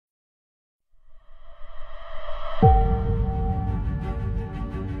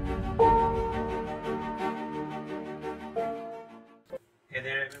Hey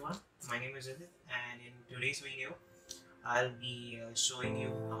there everyone, my name is Udit and in today's video I'll be showing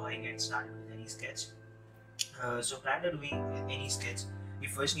you how I get started with any sketch. So prior to doing any sketch, you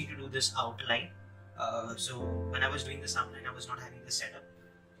first need to do this outline. So when I was doing this outline, I was not having the setup.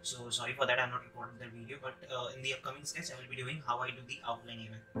 So sorry for that, I'm not recording the video, but in the upcoming sketch I will be doing how I do the outline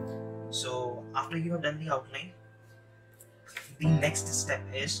even. So after you have done the outline, the next step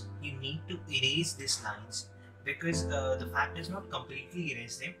is you need to erase these lines because the fact is not completely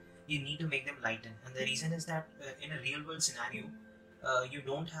erase them, you need to make them lighten, and the reason is that in a real world scenario you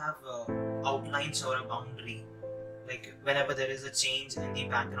don't have outlines or a boundary. Like whenever there is a change in the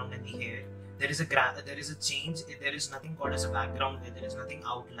background and the hair, there is a change, there is nothing called as a background, there is nothing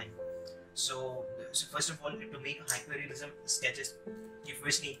outline. So first of all, to make hyperrealism sketches, you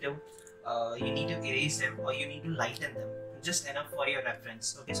first need to erase them or you need to lighten them just enough for your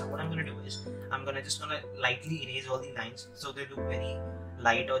reference. Okay, so what I'm gonna do is I'm gonna lightly erase all the lines so they look very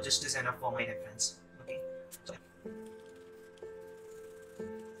light or just as enough for my reference. Okay, so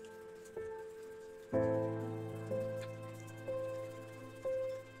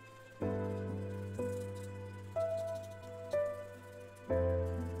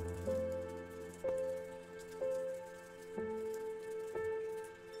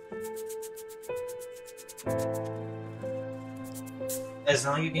as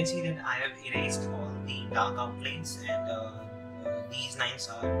now you can see that I have erased all the dark outlines and these lines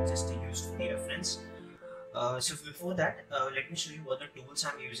are just used for the reference. So before that, let me show you what the tools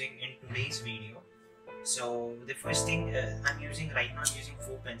I'm using in today's video. So the first thing I'm using right now, I'm using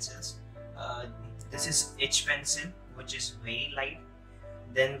 4 pencils. This is H pencil, which is very light.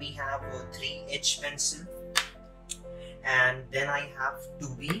 Then we have 3H pencil, and then I have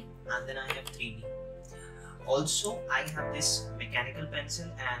 2B, and then I have 3B. Also, I have this mechanical pencil,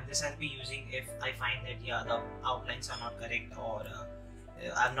 and this I'll be using if I find that the outlines are not correct or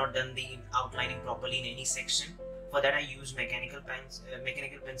I've not done the outlining properly in any section. For that I use mechanical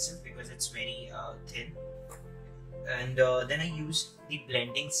pencil because it's very thin. And then I use the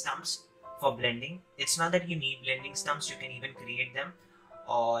blending stumps for blending. It's not that you need blending stumps, you can even create them,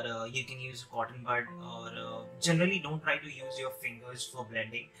 or you can use cotton bud, or generally don't try to use your fingers for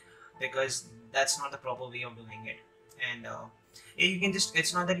blending because that's not the proper way of doing it. And you can just,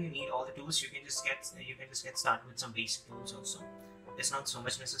 it's not that you need all the tools, you can just get started with some basic tools also. It's not so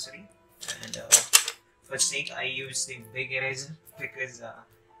much necessary. And for sake I use the big eraser because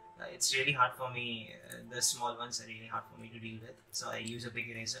it's really hard for me, the small ones are really hard for me to deal with, so I use a big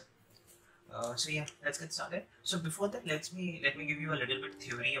eraser. So yeah, let's get started. So before that, let me give you a little bit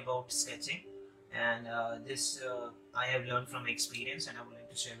theory about sketching, and this I have learned from experience and I would like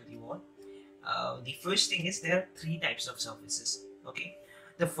to share with you all. The first thing is there are 3 types of surfaces. Okay,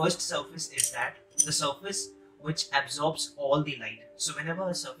 the first surface is that the surface which absorbs all the light. So whenever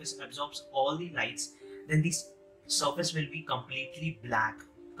a surface absorbs all the lights, then this surface will be completely black.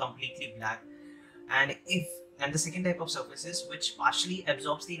 And the second type of surface is which partially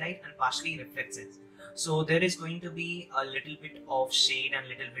absorbs the light and partially reflects it. So there is going to be a little bit of shade and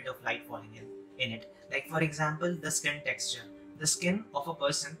little bit of light falling in it. Like for example, the skin texture. The skin of a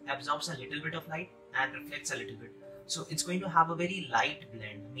person absorbs a little bit of light and reflects a little bit. So it's going to have a very light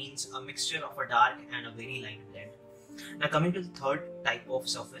blend, means a mixture of a dark and a very light blend. Now coming to the third type of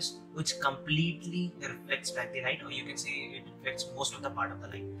surface, which completely reflects back the light, or you can say it reflects most of the part of the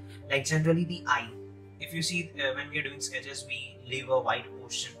light. Like generally the eye. If you see when we are doing sketches, we leave a white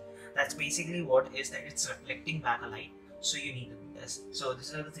portion. That's basically what is that it's reflecting back a light. So you need to do this. So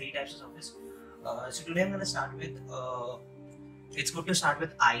these are the 3 types of surface. So today I'm going to start with, it's good to start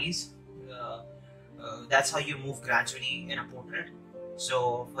with eyes. That's how you move gradually in a portrait.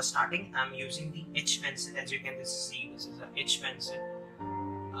 So for starting, I'm using the H pencil. As you can just see, this is a H pencil.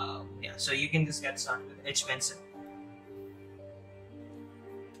 Yeah, so you can just get started with H pencil.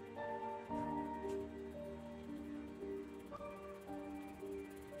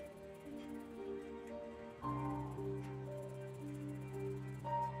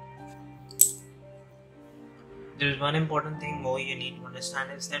 There is one important thing more you need to understand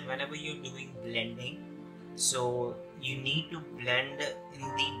is that whenever you're doing blending, so you need to blend in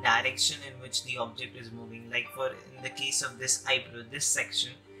the direction in which the object is moving. Like in the case of this eyebrow, this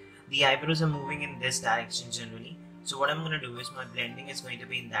section, the eyebrows are moving in this direction generally. So what I'm going to do is my blending is going to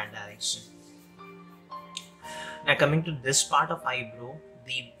be in that direction. Now coming to this part of eyebrow,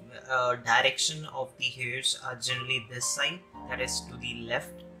 the direction of the hairs are generally this side, that is to the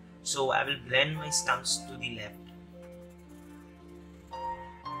left. So I will blend my stumps to the left.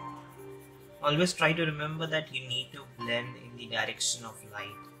 Always try to remember that you need to blend in the direction of light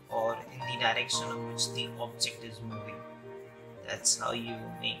or in the direction of which the object is moving. That's how you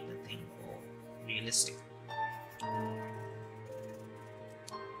make the thing more realistic.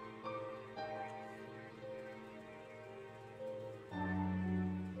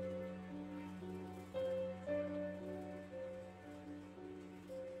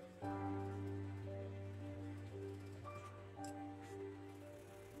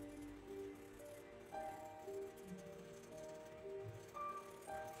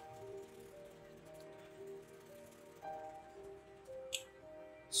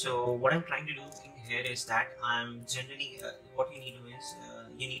 So what I'm trying to do in here is that I'm generally what you need to do is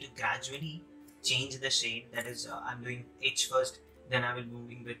you need to gradually change the shade. That is, I'm doing H first, then I will be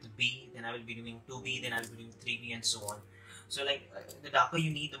moving with B, then I will be doing 2B, then I will be doing 3B, and so on. So like the darker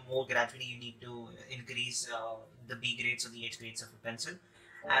you need, the more gradually you need to increase the B grades or the H grades of a pencil.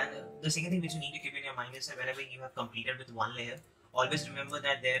 And the second thing which you need to keep in your mind is that whenever you have completed with one layer, always remember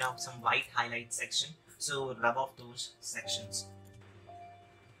that there are some white highlight section. So rub off those sections.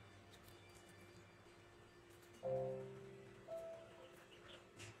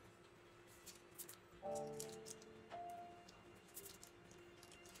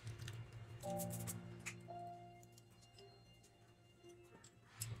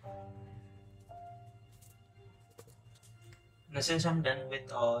 Now since I'm done with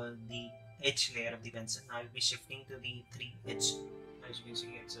the H layer of the pencil, I will be shifting to the 3H. As you can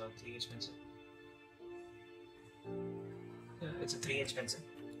see, it's a 3H pencil. It's a 3H pencil.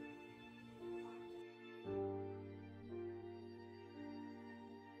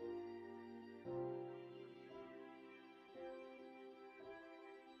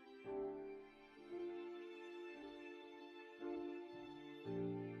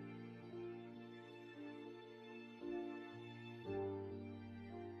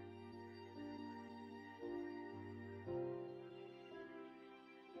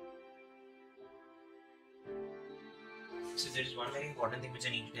 So there is one very important thing which I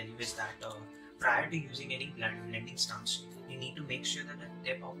need to tell you is that prior to using any blending stumps, you need to make sure that the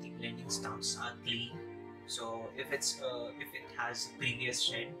tip of the blending stumps are clean. So if it has previous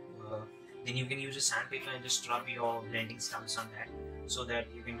shade, then you can use a sandpaper and just rub your blending stumps on that, so that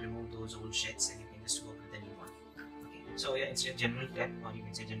you can remove those old sheds and you can just work with the new one. Okay. So yeah, it's a general tip, or you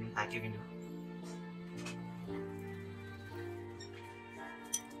can say general hack you can do.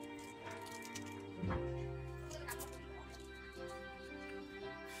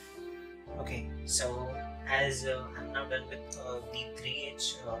 Okay, so as I'm now done with the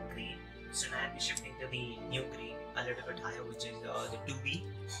 3H grade, so now I'll be shifting to the new grade a little bit higher, which is the 2B.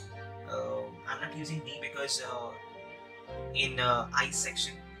 I'm not using B because in I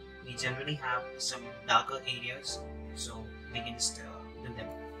section we generally have some darker areas, so we can just do them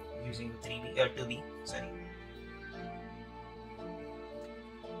using 3B or 2B. Sorry.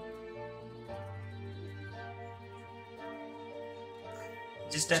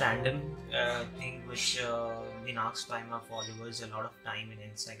 Just a random thing which been asked by my followers a lot of time in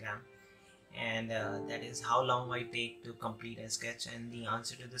Instagram, and that is how long I take to complete a sketch. And the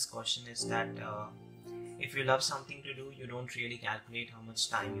answer to this question is that if you love something to do, you don't really calculate how much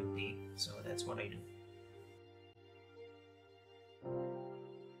time you take. So that's what I do.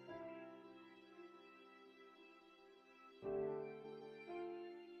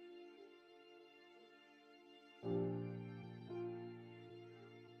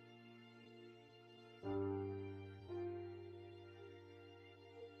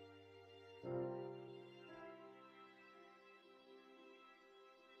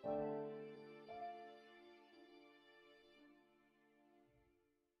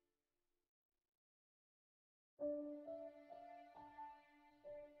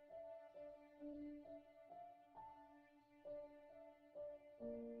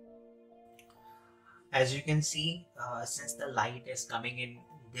 As you can see, since the light is coming in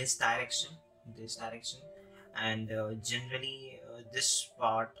this direction, and generally this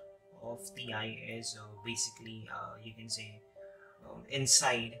part of the eye is basically you can say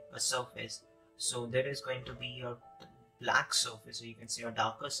inside a surface, so there is going to be a black surface, or you can say a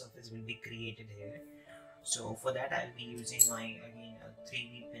darker surface will be created here. So for that I'll be using my again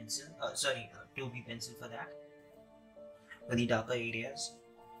 3B pencil, 2B pencil for that, for the darker areas.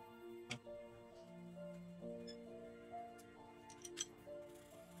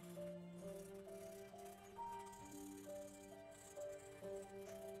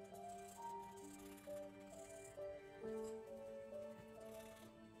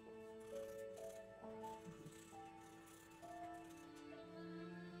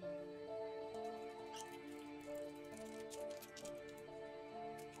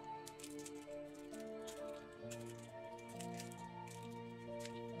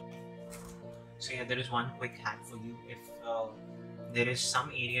 So yeah, there is one quick hack for you. If there is some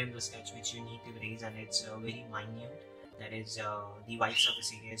area in the sketch which you need to erase and it's very minute, that is the white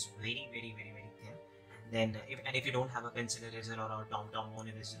surface area is very thin, then if you don't have a pencil eraser or a tom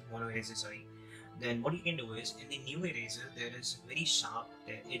mono eraser, sorry, then what you can do is in the new eraser there is very sharp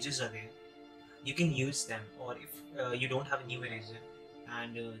edges are there. You can use them, or if you don't have a new eraser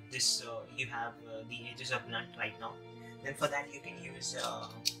and this you have the edges are blunt right now, then for that you can use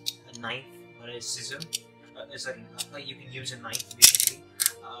a knife or a scissor. You can use a knife basically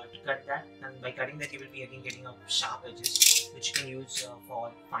to cut that, and by cutting that you will be again getting up sharp edges which you can use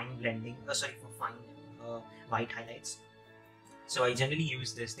for fine blending, for fine white highlights. So I generally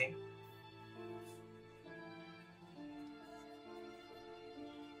use this thing.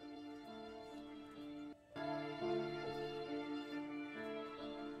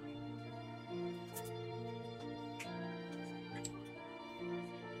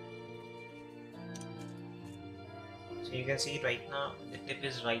 So you can see right now the tip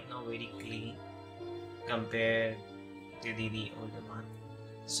is right now very clean compared to the older one.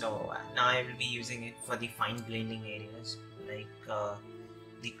 So now I will be using it for the fine blending areas, like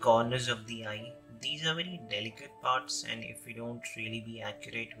the corners of the eye. These are very delicate parts, and if you don't really be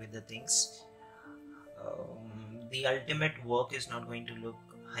accurate with the things, the ultimate work is not going to look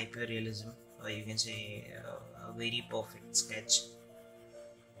hyper realism, or you can say a very perfect sketch.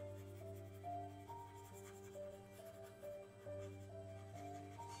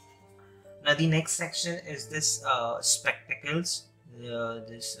 Now the next section is this spectacles,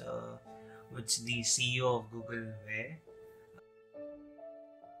 which the CEO of Google wear.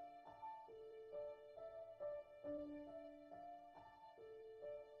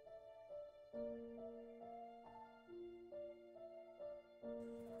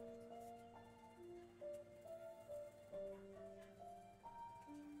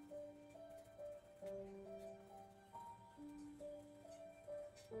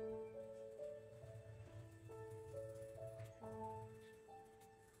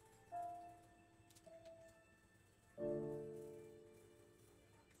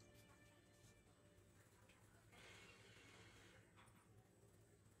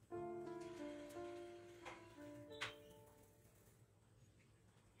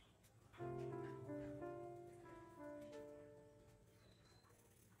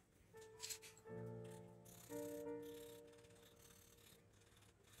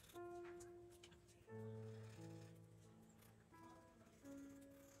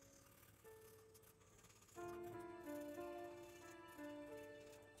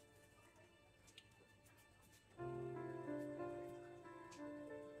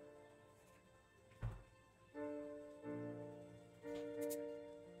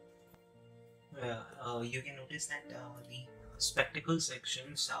 You can notice that the spectacle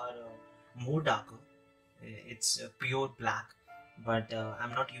sections are more darker. It's pure black, but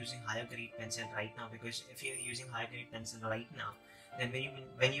I'm not using higher grade pencil right now, because if you're using higher grade pencil right now, then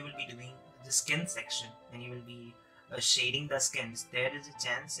when you will be doing the skin section, when you will be shading the skins, there is a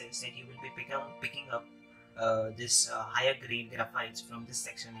chances that you will be picking up this higher grade graphites from this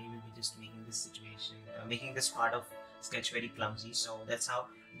section, and you will be just making this situation, making this part of sketch very clumsy. So that's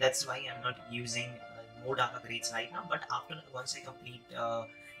why I'm not using more darker grades right now. But once I complete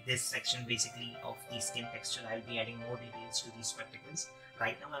this section basically of the skin texture, I'll be adding more details to these spectacles.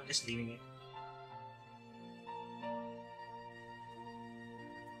 Right now I'm just leaving it.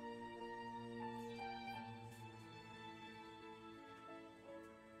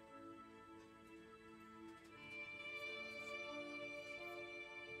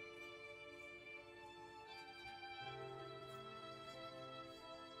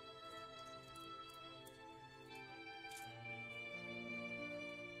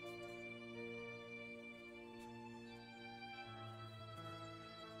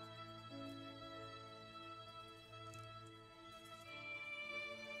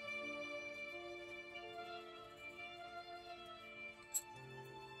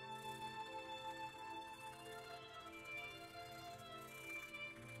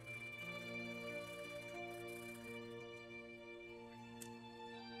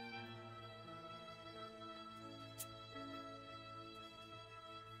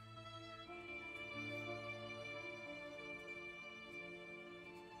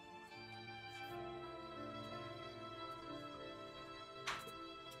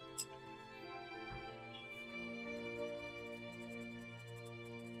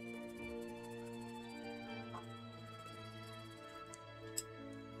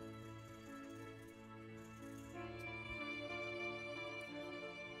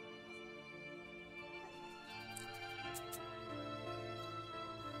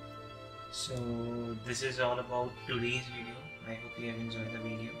 So this is all about today's video. I hope you have enjoyed the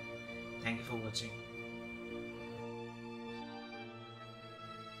video. Thank you for watching.